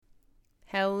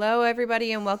Hello,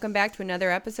 everybody, and welcome back to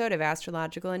another episode of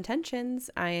Astrological Intentions.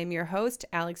 I am your host,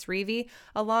 Alex Reevy,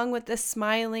 along with the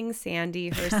smiling Sandy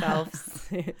herself.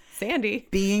 Sandy.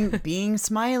 Being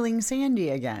smiling Sandy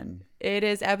again. It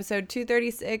is episode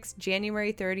 236,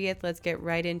 January 30th. Let's get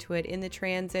right into it. In the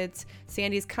transits,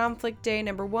 Sandy's conflict day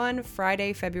number 1,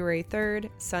 Friday, February 3rd,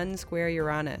 Sun square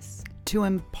Uranus. Too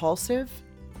impulsive?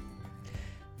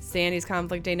 Sandy's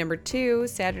conflict day number 2,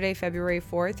 Saturday, February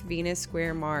 4th, Venus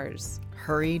square Mars.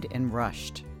 Hurried and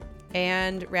rushed.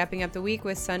 And wrapping up the week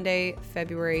with Sunday,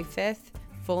 February 5th,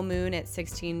 full moon at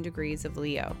 16 degrees of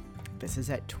Leo. This is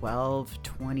at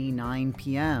 12:29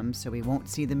 p.m., so we won't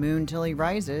see the moon till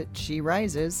she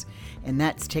rises, and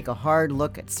that's take a hard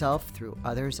look at self through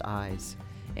others' eyes.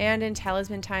 And in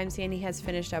talisman time, Sandy has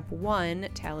finished up one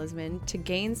talisman to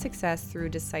gain success through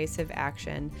decisive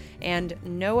action. And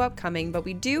no upcoming, but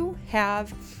we do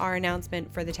have our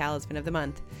announcement for the talisman of the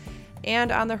month.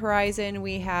 And on the horizon,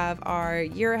 we have our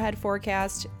year ahead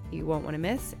forecast you won't want to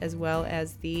miss, as well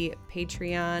as the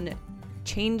Patreon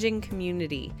changing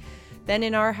community. Then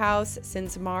in our house,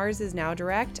 since Mars is now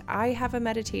direct, I have a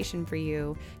meditation for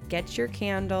you. Get your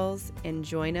candles and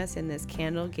join us in this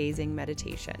candle gazing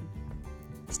meditation.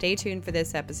 Stay tuned for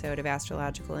this episode of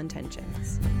Astrological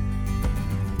Intentions.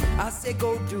 I say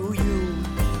go do you.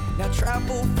 Now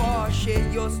travel far, share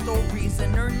your stories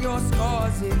and earn your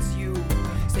scars. It's you.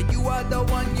 Say you are the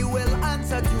one you will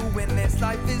answer to when this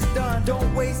life is done.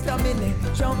 Don't waste a minute,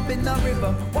 jump in the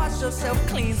river. Wash yourself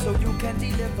clean so you can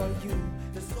deliver you.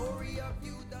 The story of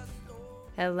you, the story.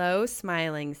 Hello,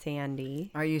 smiling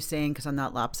Sandy. Are you saying because I'm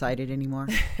not lopsided anymore?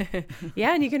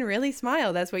 Yeah, and you can really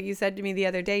smile. That's what you said to me the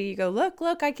other day. You go, look,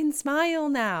 I can smile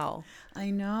now.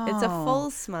 I know. It's a full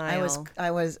smile.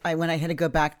 When I had to go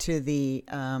back to the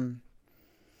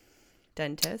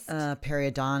Dentist.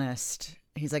 periodontist.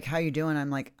 He's like, how you doing? I'm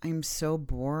like, I'm so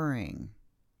boring.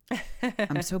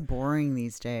 I'm so boring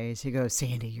these days. He goes,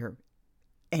 Sandy, you're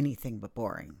anything but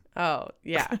boring. Oh,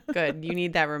 yeah. Good. You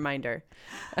need that reminder.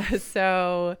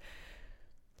 So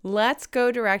let's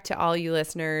go direct to all you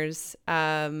listeners.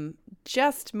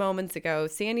 Just moments ago,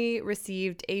 Sandy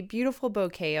received a beautiful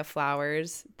bouquet of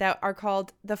flowers that are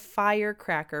called the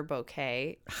Firecracker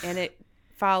Bouquet. And it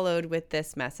followed with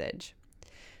this message.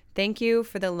 Thank you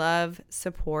for the love,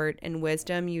 support, and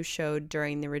wisdom you showed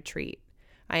during the retreat.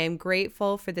 I am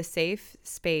grateful for the safe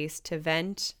space to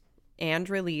vent and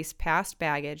release past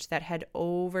baggage that had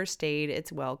overstayed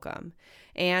its welcome,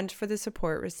 and for the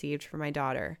support received from my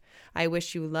daughter. I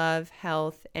wish you love,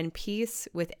 health, and peace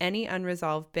with any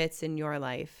unresolved bits in your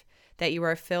life, that you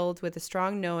are filled with a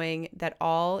strong knowing that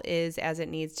all is as it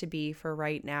needs to be for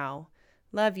right now.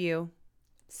 Love you.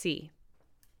 C.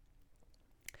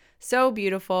 So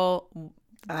beautiful.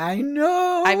 I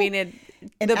know. I mean,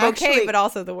 the bouquet, actually, but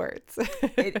also the words.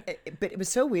 But it was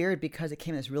so weird because it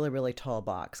came in this really, really tall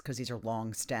box because these are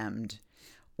long-stemmed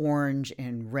orange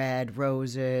and red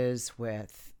roses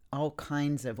with all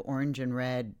kinds of orange and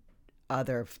red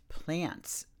other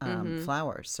plants,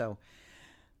 flowers. So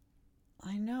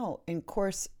I know. And of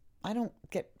course, I don't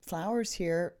get flowers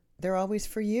here. They're always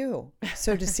for you.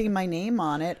 So to see my name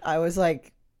on it, I was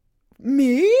like,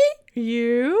 me?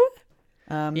 You?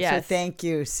 Yes. So thank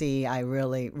you. See, I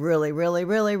really, really, really,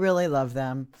 really, really love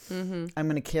them. Mm-hmm. I'm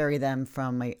going to carry them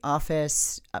from my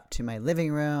office up to my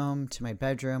living room, to my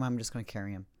bedroom. I'm just going to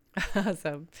carry them.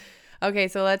 Awesome. Okay,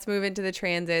 so let's move into the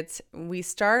transits. We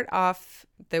start off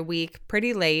the week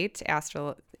pretty late,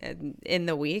 in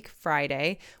the week,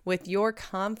 Friday, with your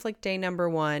conflict day number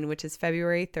 1, which is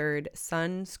February 3rd,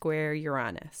 Sun square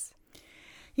Uranus.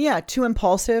 Yeah, too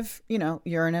impulsive.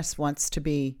 Uranus wants to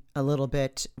be a little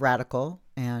bit radical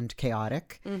and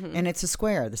chaotic. Mm-hmm. And it's a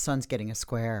square. The sun's getting a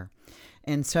square.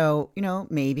 And so,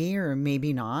 maybe or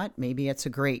maybe not. Maybe it's a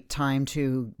great time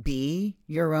to be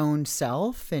your own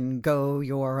self and go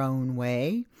your own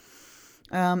way.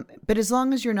 But as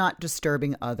long as you're not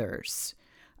disturbing others.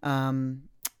 And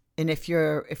if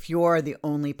you're the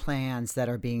only plans that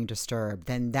are being disturbed,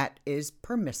 then that is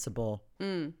permissible.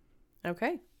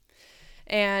 Okay.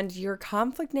 And your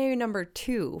conflict day number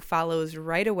 2 follows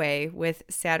right away with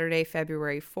Saturday,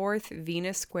 February 4th,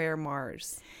 Venus square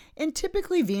Mars. And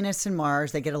typically Venus and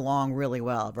Mars, they get along really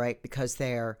well, right? Because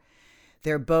they're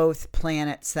both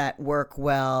planets that work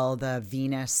well. The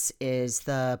Venus is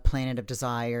the planet of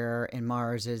desire and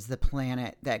Mars is the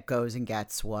planet that goes and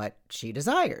gets what she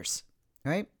desires,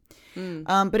 right?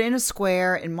 But in a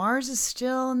square, and Mars is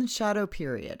still in the shadow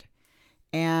period.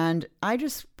 And I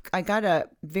got a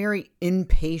very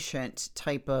impatient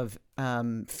type of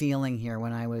feeling here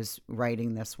when I was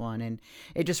writing this one. And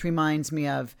it just reminds me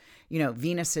of,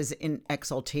 Venus is in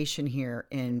exaltation here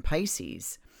in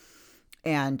Pisces.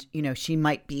 And, she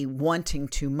might be wanting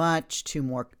too much, too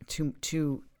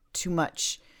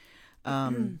much,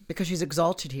 because she's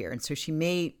exalted here. And so she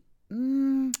may, I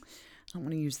don't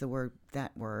want to use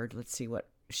that word. Let's see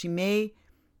she may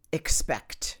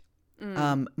expect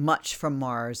much from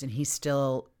Mars, and he's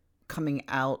still coming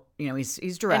out,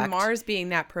 he's direct. And Mars being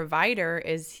that provider,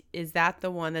 is that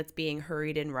the one that's being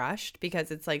hurried and rushed?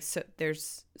 Because it's like,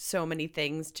 there's so many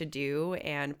things to do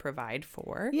and provide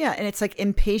for. Yeah. And it's like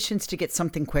impatience to get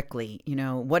something quickly.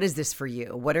 What is this for you?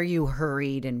 What are you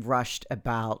hurried and rushed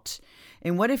about?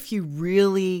 And what if you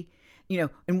really,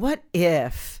 and what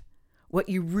if what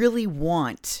you really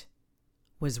want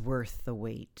was worth the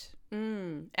wait?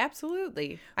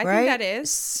 Absolutely. I think that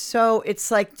is. So it's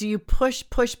like, do you push,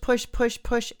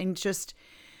 and just,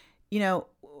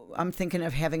 I'm thinking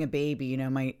of having a baby.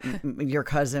 Your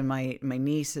cousin, my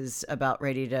niece is about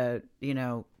ready to,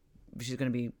 she's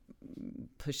going to be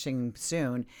pushing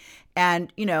soon.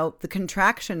 And, the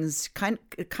contractions kind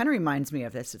of reminds me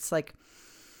of this. It's like,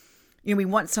 we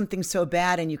want something so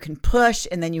bad, and you can push,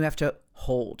 and then you have to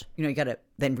hold. You got to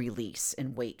then release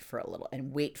and wait for a little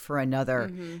and wait for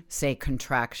another, say,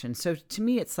 contraction. So to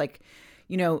me, it's like,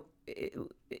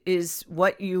 is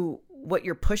what you're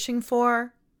pushing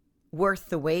for worth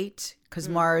the wait? Because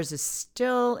Mars is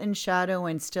still in shadow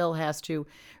and still has to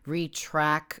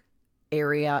retrack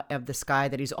area of the sky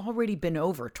that he's already been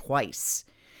over twice.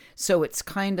 So it's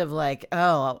kind of like,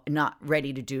 not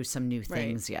ready to do some new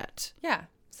things yet. Yeah.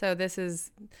 So this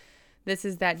is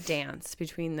that dance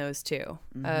between those two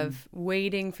of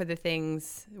waiting for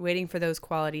those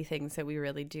quality things that we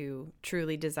really do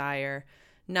truly desire,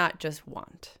 not just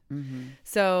want.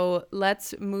 So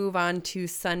let's move on to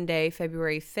Sunday,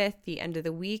 February 5th. The end of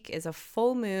the week is a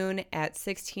full moon at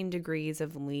 16 degrees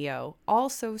of Leo,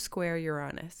 also square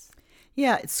Uranus.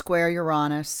 Yeah, it's square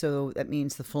Uranus, so that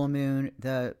means the full moon,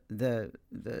 the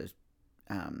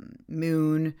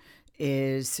moon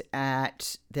is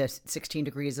at the 16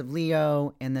 degrees of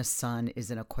Leo, and the sun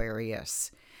is in Aquarius.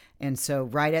 And so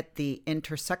right at the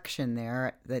intersection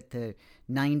there, at the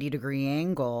 90-degree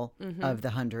angle of the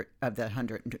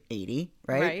 180,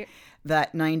 right?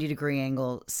 That 90-degree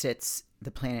angle sits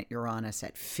the planet Uranus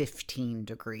at 15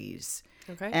 degrees.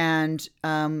 Okay. And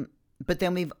but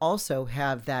then we've also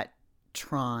have that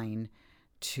trine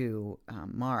to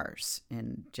Mars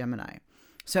in Gemini.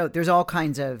 So there's all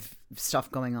kinds of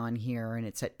stuff going on here, and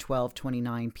it's at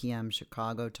 12:29 p.m.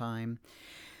 Chicago time.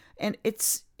 And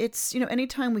it's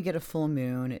anytime we get a full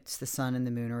moon, it's the sun and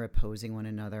the moon are opposing one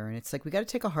another, and it's like we got to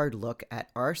take a hard look at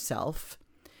ourself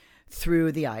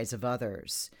through the eyes of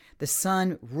others. The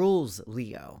sun rules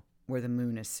Leo, where the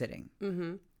moon is sitting,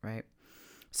 right?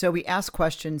 So we ask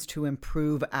questions to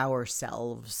improve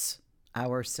ourselves.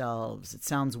 It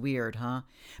sounds weird, huh?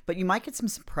 But you might get some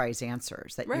surprise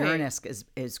answers that Uranus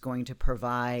is going to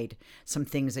provide some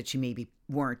things that you maybe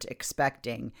weren't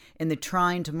expecting. And the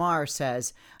trine to Mars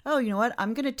says, oh, you know what?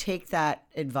 I'm going to take that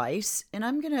advice and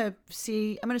I'm going to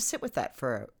sit with that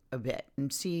for a bit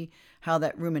and see how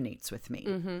that ruminates with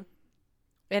me.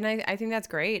 And I think that's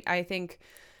great. I think,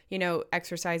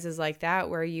 exercises like that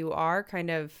where you are kind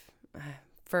of,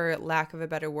 for lack of a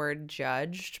better word,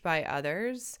 judged by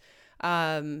others,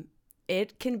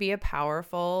 it can be a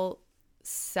powerful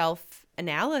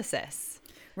self-analysis.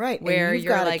 Right. Where you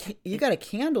got a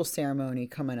candle ceremony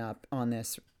coming up on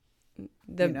this,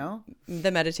 the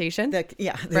meditation.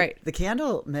 The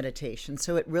candle meditation.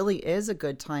 So it really is a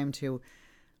good time to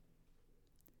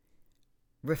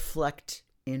reflect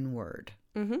inward.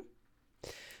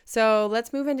 So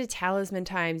let's move into talisman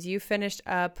times. You finished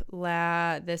up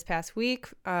this past week,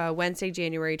 Wednesday,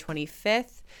 January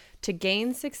 25th. To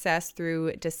gain success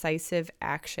through decisive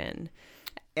action.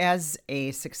 As a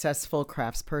successful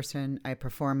craftsperson, I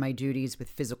perform my duties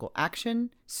with physical action,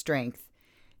 strength,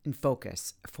 and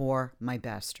focus for my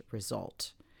best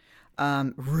result.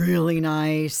 Really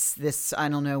nice. This, I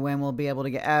don't know when we'll be able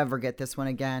to ever get this one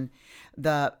again.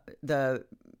 The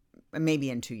maybe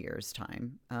in 2 years'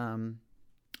 time,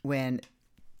 when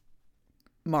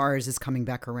Mars is coming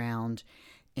back around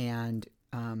and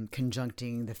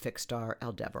conjuncting the fixed star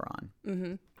Aldebaran.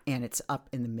 And it's up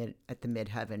in at the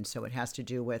midheaven. So it has to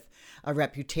do with a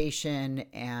reputation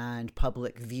and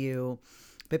public view.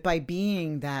 But by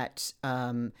being that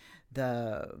the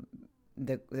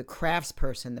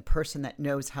craftsperson, the person that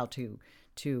knows how to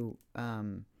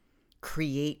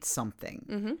create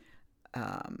something,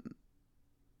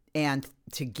 and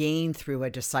to gain through a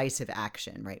decisive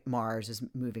action, right? Mars is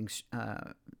moving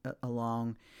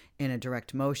along in a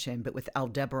direct motion, but with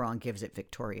Aldebaran gives it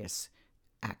victorious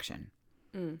action.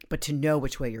 But to know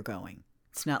which way you're going.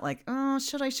 It's not like, oh,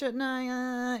 shouldn't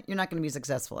I? You're not going to be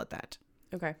successful at that.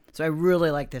 Okay. So I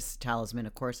really like this talisman.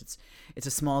 Of course, it's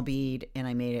a small bead, and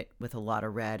I made it with a lot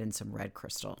of red and some red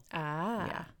crystal. Ah.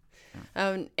 Yeah.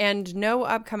 And no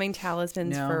upcoming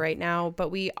talismans for right now, but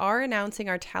we are announcing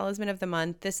our talisman of the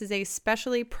month. This is a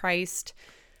specially priced,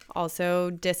 also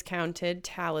discounted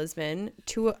talisman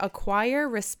to acquire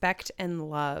respect and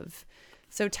love.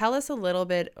 So tell us a little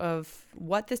bit of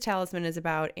what this talisman is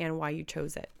about and why you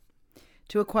chose it.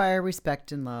 To acquire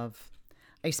respect and love.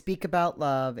 I speak about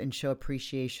love and show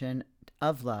appreciation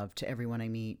of love to everyone I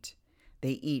meet.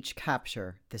 They each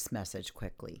capture this message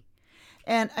quickly.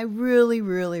 And I really,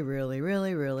 really, really,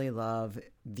 really, really love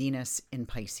Venus in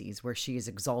Pisces, where she is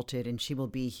exalted, and she will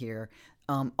be here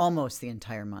almost the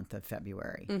entire month of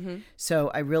February. Mm-hmm. So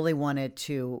I really wanted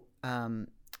to,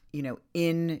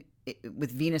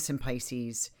 with Venus in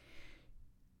Pisces,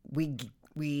 we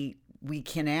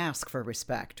can ask for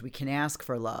respect. We can ask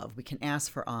for love. We can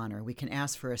ask for honor. We can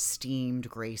ask for esteemed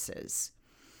graces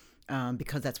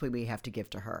because that's what we have to give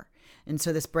to her. And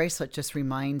so this bracelet just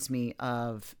reminds me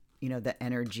of, the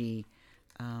energy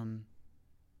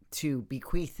to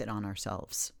bequeath it on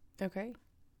ourselves. Okay.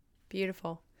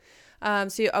 Beautiful.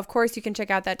 So, of course, you can check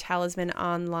out that talisman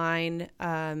online.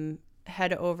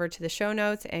 Head over to the show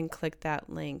notes and click that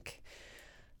link.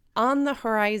 On the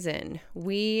horizon,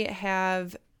 we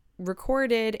have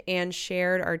recorded and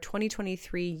shared our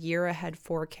 2023 year ahead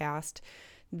forecast.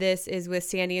 This is with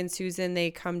Sandy and Susan. They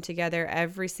come together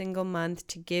every single month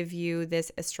to give you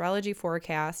this astrology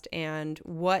forecast and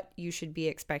what you should be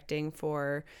expecting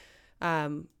for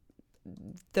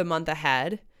the month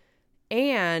ahead.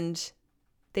 And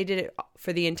they did it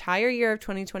for the entire year of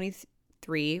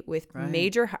 2023 with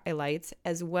major highlights,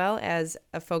 as well as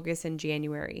a focus in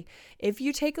January. If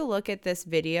you take a look at this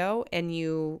video and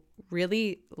you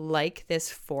really like this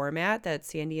format that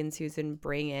Sandy and Susan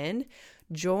bring in,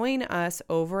 join us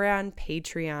over on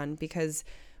Patreon, because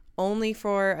only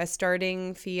for a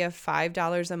starting fee of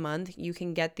 $5 a month, you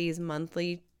can get these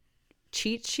monthly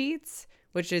cheat sheets,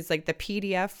 which is like the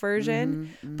PDF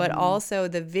version, but also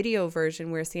the video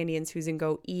version where Sandy and Susan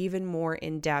go even more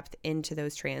in depth into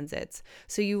those transits.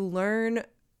 So you learn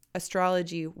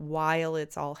astrology while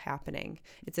it's all happening.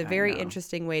 It's a very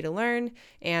interesting way to learn.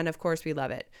 And of course, we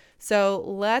love it. So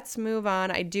let's move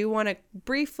on. I do want to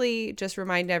briefly just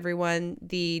remind everyone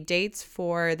the dates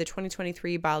for the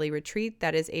 2023 Bali retreat.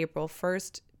 That is April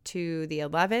 1st to the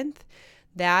 11th.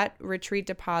 That retreat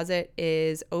deposit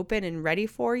is open and ready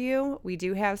for you. We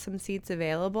do have some seats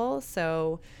available.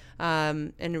 So, we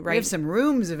have some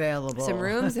rooms available. Some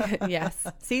rooms, yes.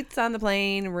 Seats on the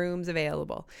plane, rooms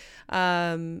available.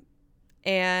 And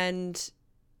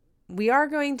we are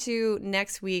going to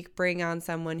next week bring on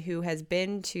someone who has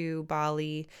been to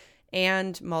Bali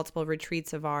and multiple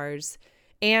retreats of ours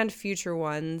and future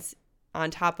ones on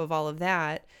top of all of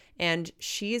that. And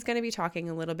she's going to be talking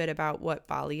a little bit about what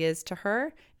Bali is to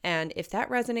her. And if that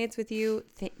resonates with you,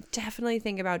 definitely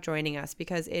think about joining us,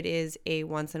 because it is a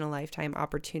once-in-a-lifetime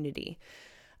opportunity.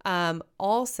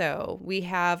 Also, we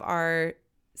have our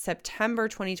September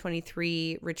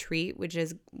 2023 retreat, which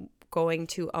is going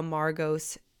to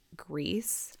Amargos,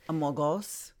 Greece.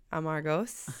 Amargos.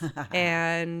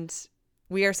 And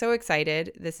we are so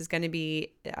excited. This is going to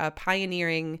be a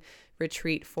pioneering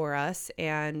retreat for us,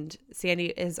 and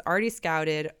Sandy has already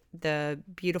scouted the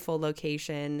beautiful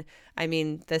location. I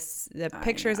mean, the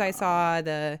pictures I saw,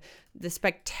 the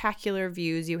spectacular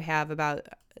views you have about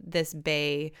this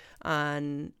bay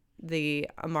on the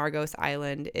Amargos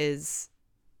Island is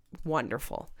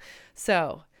wonderful.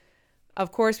 So,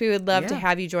 of course, we would love to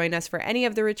have you join us for any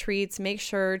of the retreats. Make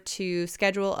sure to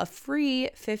schedule a free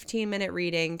 15-minute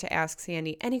reading to ask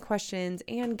Sandy any questions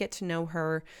and get to know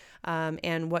her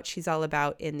and what she's all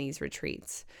about in these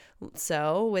retreats.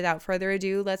 So, without further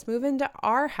ado, let's move into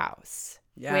our house.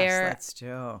 Yes, let's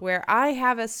do. Where I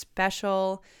have a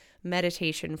special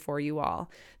meditation for you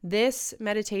all. This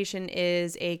meditation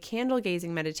is a candle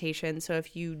gazing meditation. So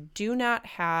if you do not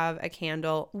have a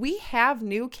candle, we have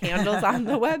new candles on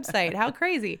the website. How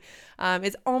crazy.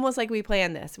 It's almost like we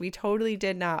planned this. We totally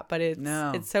did not, but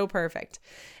it's so perfect.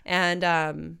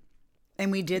 And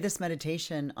we did this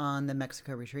meditation on the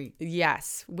Mexico retreat.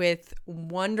 Yes, with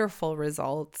wonderful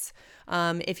results.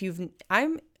 I'm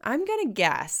going to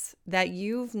guess that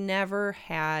you've never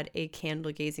had a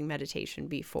candle gazing meditation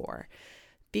before,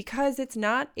 because it's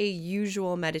not a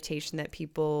usual meditation that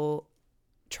people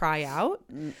try out.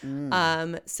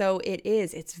 So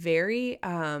it's very,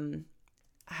 how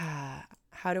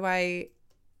do I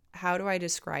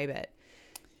describe it?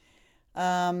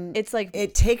 It's like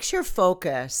it takes your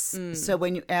focus. So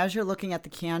as you're looking at the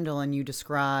candle and you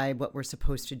describe what we're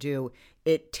supposed to do,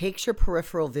 it takes your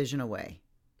peripheral vision away.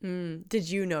 Did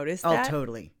you notice Oh, that?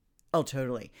 totally. Oh,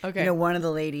 totally. Okay. One of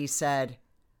the ladies said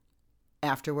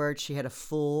afterwards she had a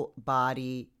full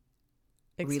body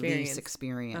release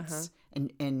experience.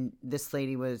 And this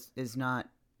lady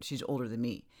she's older than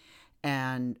me,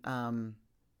 and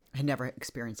had never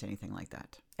experienced anything like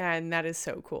that. And that is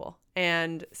so cool.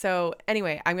 And so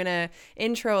anyway, I'm going to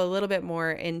intro a little bit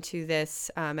more into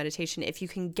this meditation. If you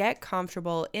can get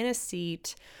comfortable in a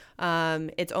seat,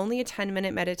 it's only a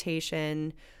 10-minute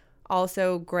meditation.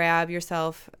 Also grab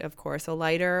yourself, of course, a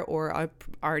lighter or a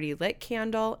already lit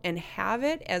candle and have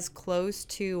it as close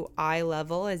to eye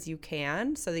level as you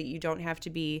can so that you don't have to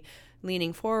be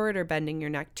leaning forward or bending your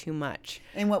neck too much.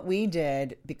 And what we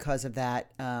did because of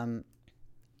that, I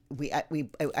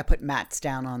put mats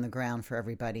down on the ground for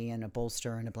everybody and a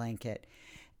bolster and a blanket.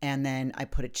 And then I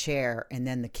put a chair and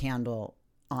then the candle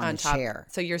on the top. chair.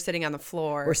 So you're sitting on the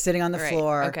floor. We're sitting on the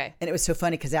floor. Okay. And it was so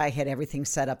funny because I had everything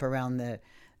set up around the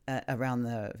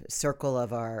circle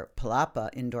of our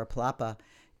indoor palapa,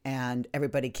 and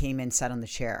everybody came in, sat on the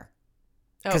chair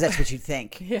because that's what you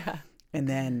think. Yeah. And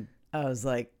then I was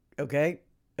like, okay,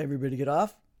 everybody get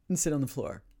off and sit on the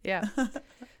floor. Yeah.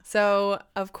 So,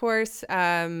 of course,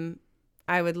 I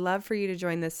would love for you to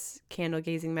join this candle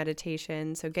gazing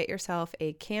meditation. So get yourself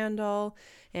a candle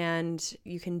and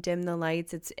you can dim the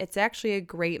lights. It's actually a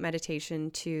great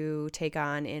meditation to take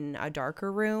on in a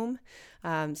darker room.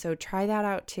 So try that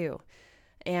out too.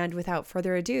 And without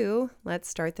further ado, let's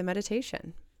start the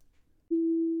meditation.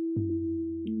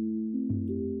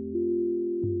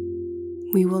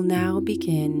 We will now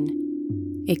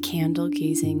begin a candle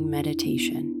gazing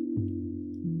meditation.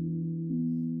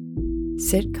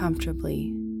 Sit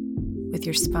comfortably with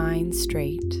your spine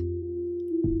straight,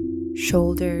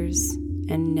 shoulders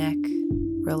and neck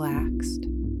relaxed,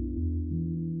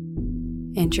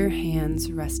 and your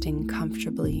hands resting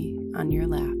comfortably on your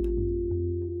lap.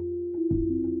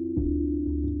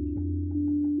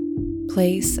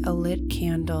 Place a lit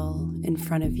candle in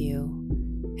front of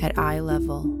you at eye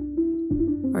level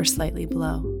or slightly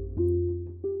below.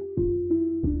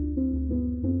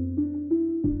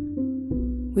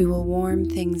 We will warm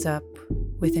things up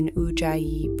with an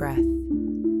Ujjayi breath.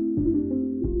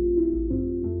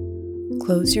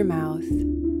 Close your mouth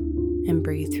and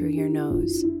breathe through your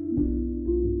nose.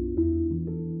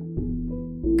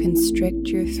 Constrict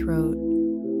your throat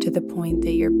to the point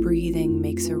that your breathing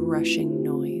makes a rushing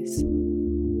noise.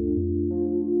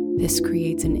 This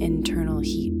creates an internal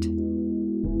heat.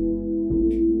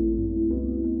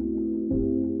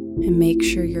 And make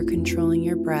sure you're controlling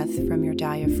your breath from your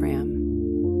diaphragm,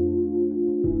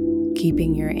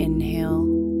 keeping your inhale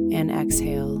and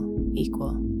exhale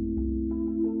equal.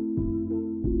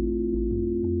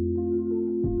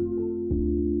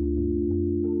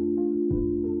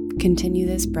 Continue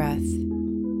this breath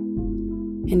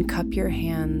and cup your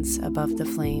hands above the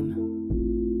flame.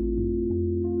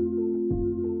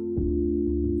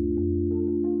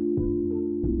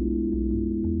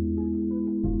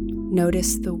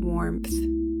 Notice the warmth,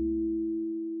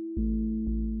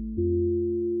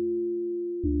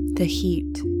 the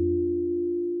heat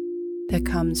that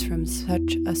comes from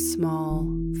such a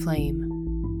small flame.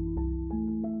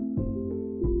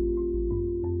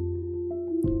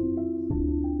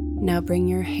 Now bring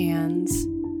your hands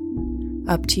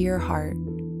up to your heart,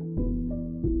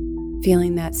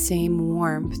 feeling that same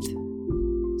warmth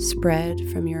spread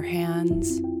from your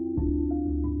hands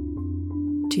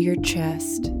to your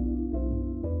chest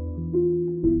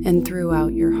and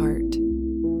throughout your heart.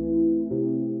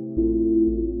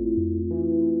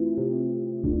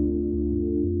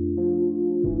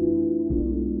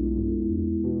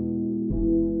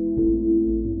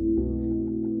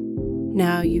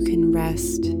 Now you can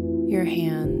rest your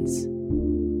hands,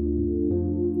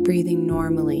 breathing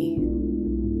normally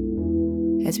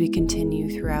as we continue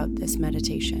throughout this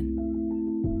meditation.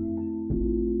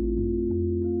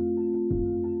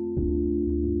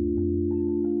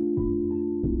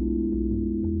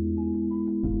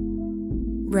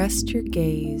 Rest your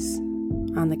gaze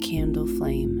on the candle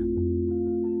flame.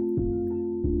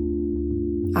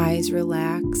 Eyes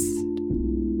relaxed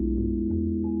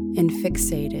and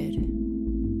fixated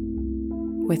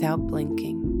without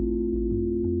blinking.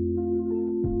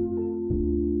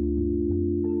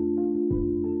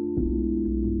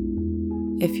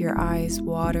 If your eyes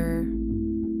water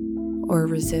or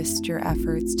resist your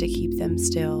efforts to keep them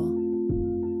still,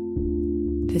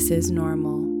 this is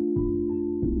normal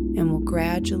and will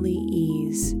gradually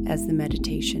ease as the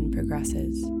meditation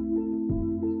progresses.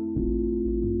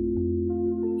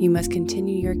 You must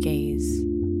continue your gaze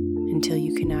until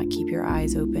you cannot keep your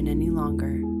eyes open any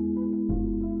longer.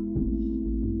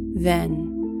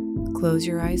 Then, close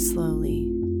your eyes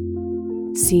slowly,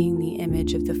 seeing the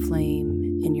image of the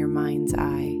flame in your mind's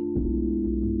eye.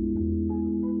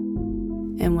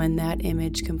 And when that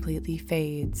image completely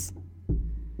fades,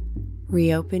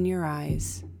 reopen your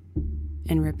eyes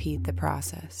and repeat the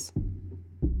process.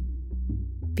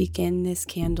 Begin this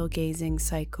candle gazing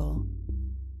cycle,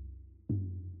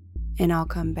 and I'll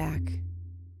come back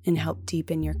and help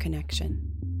deepen your connection.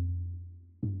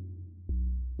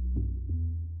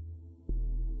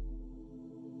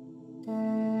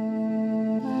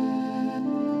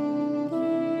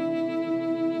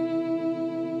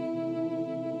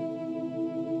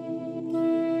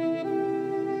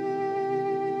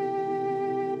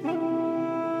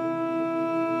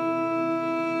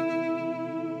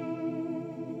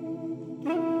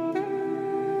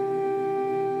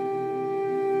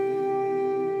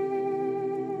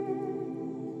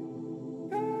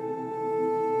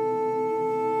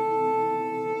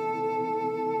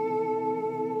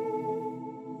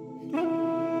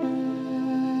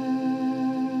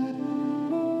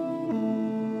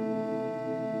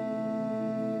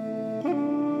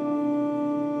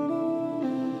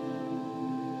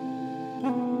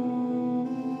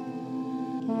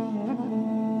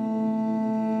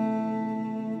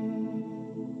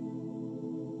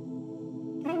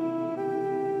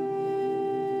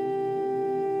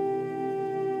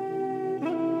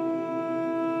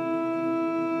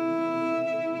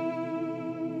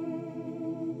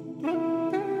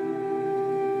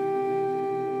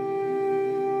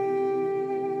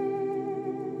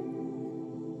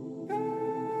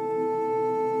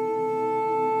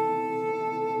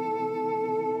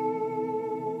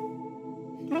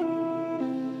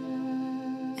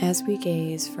 As we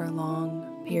gaze for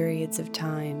long periods of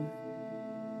time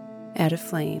at a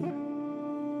flame,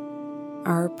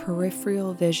 our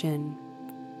peripheral vision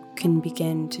can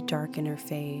begin to darken or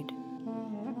fade.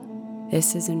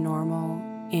 This is a normal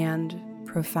and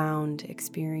profound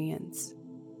experience.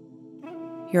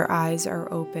 Your eyes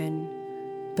are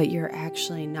open, but you're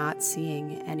actually not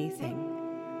seeing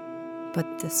anything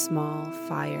but the small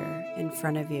fire in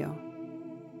front of you,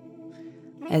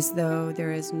 as though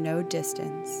there is no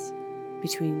distance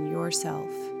between yourself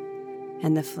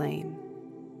and the flame.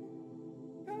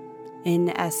 In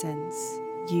essence,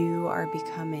 you are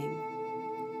becoming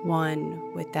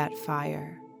one with that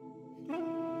fire.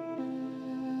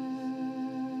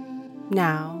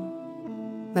 Now,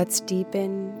 let's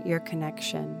deepen your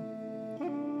connection.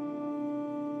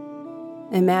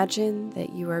 Imagine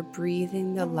that you are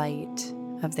breathing the light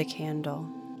of the candle.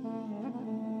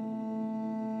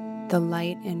 The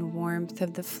light and warmth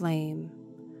of the flame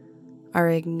are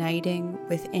igniting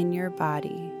within your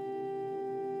body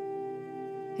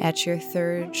at your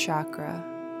third chakra,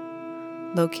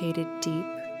 located deep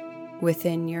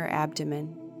within your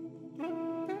abdomen.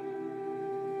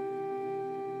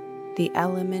 The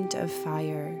element of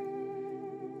fire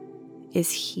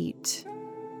is heat,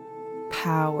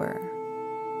 power,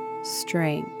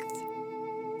 strength,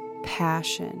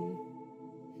 passion.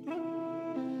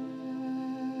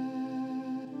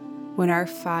 When our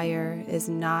fire is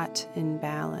not in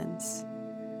balance,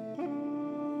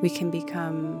 we can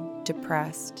become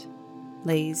depressed,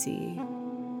 lazy,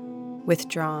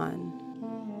 withdrawn,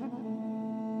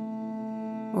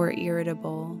 or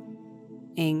irritable,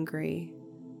 angry,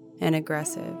 and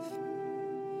aggressive.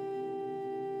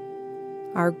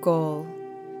 Our goal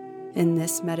in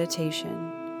this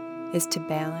meditation is to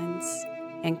balance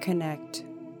and connect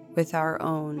with our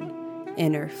own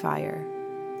inner fire.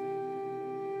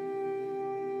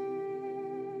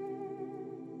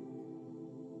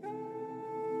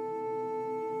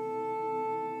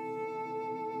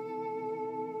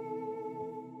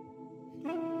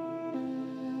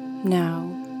 Now,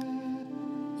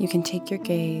 you can take your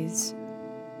gaze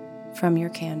from your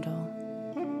candle,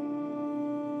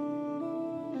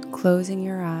 closing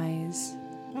your eyes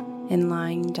and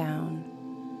lying down,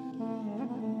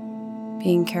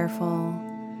 being careful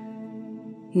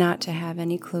not to have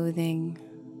any clothing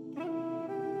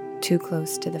too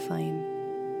close to the flame.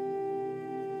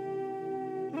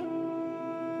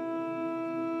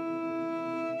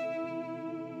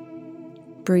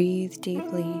 Breathe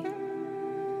deeply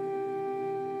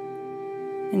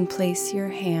and place your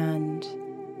hand,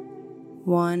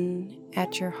 one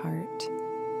at your heart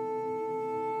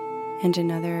and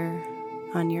another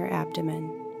on your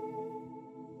abdomen.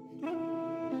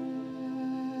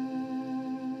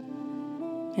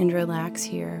 And relax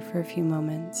here for a few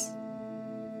moments.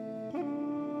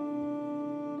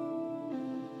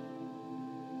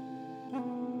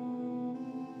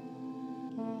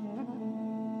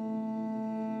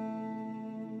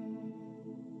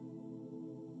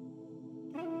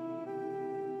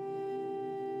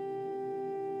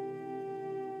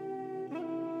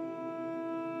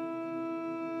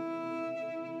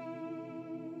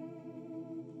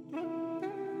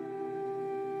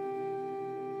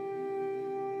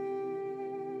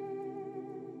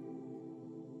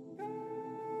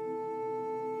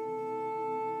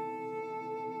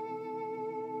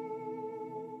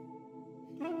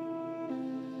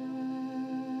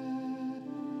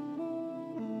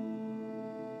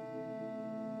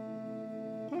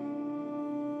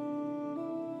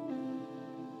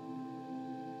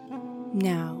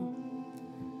 Now,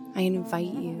 I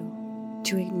invite you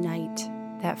to ignite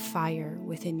that fire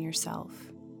within yourself,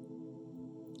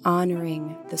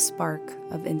 honoring the spark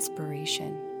of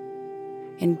inspiration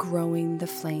and growing the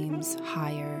flames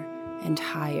higher and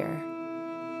higher.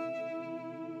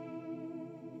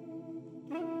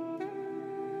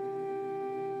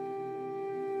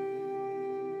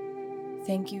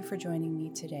 Thank you for joining me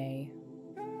today.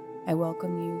 I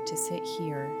welcome you to sit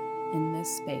here in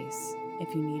this space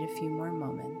if you need a few more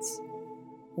moments,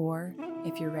 or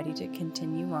if you're ready to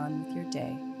continue on with your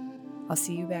day. I'll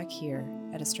see you back here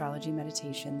at Astrology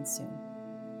Meditation soon.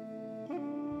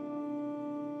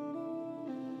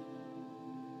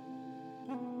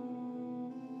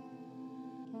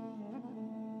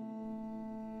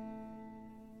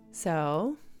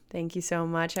 So, thank you so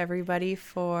much, everybody,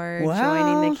 for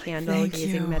joining the candle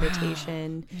gazing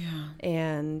meditation. Wow. Yeah.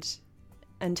 And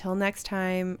until next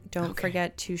time, don't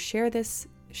forget to share this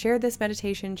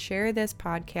meditation, share this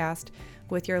podcast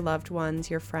with your loved ones,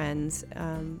 your friends.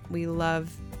 We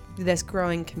love this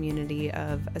growing community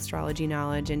of astrology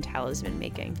knowledge and talisman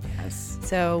making. Yes.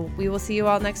 So we will see you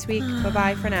all next week.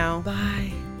 Bye-bye for now.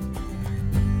 Bye.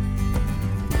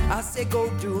 I say go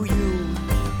do you.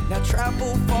 Now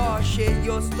travel far, share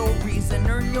your stories and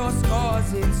earn your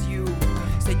scars. It's you.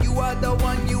 Say you are the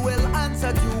one you will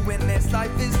answer to when this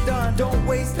life is done. Don't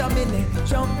waste a minute,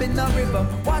 jump in the river.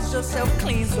 Wash yourself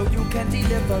clean so you can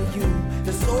deliver you.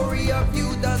 The story of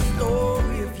you, the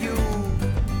story of you.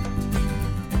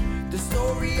 The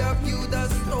story of you, the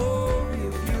story.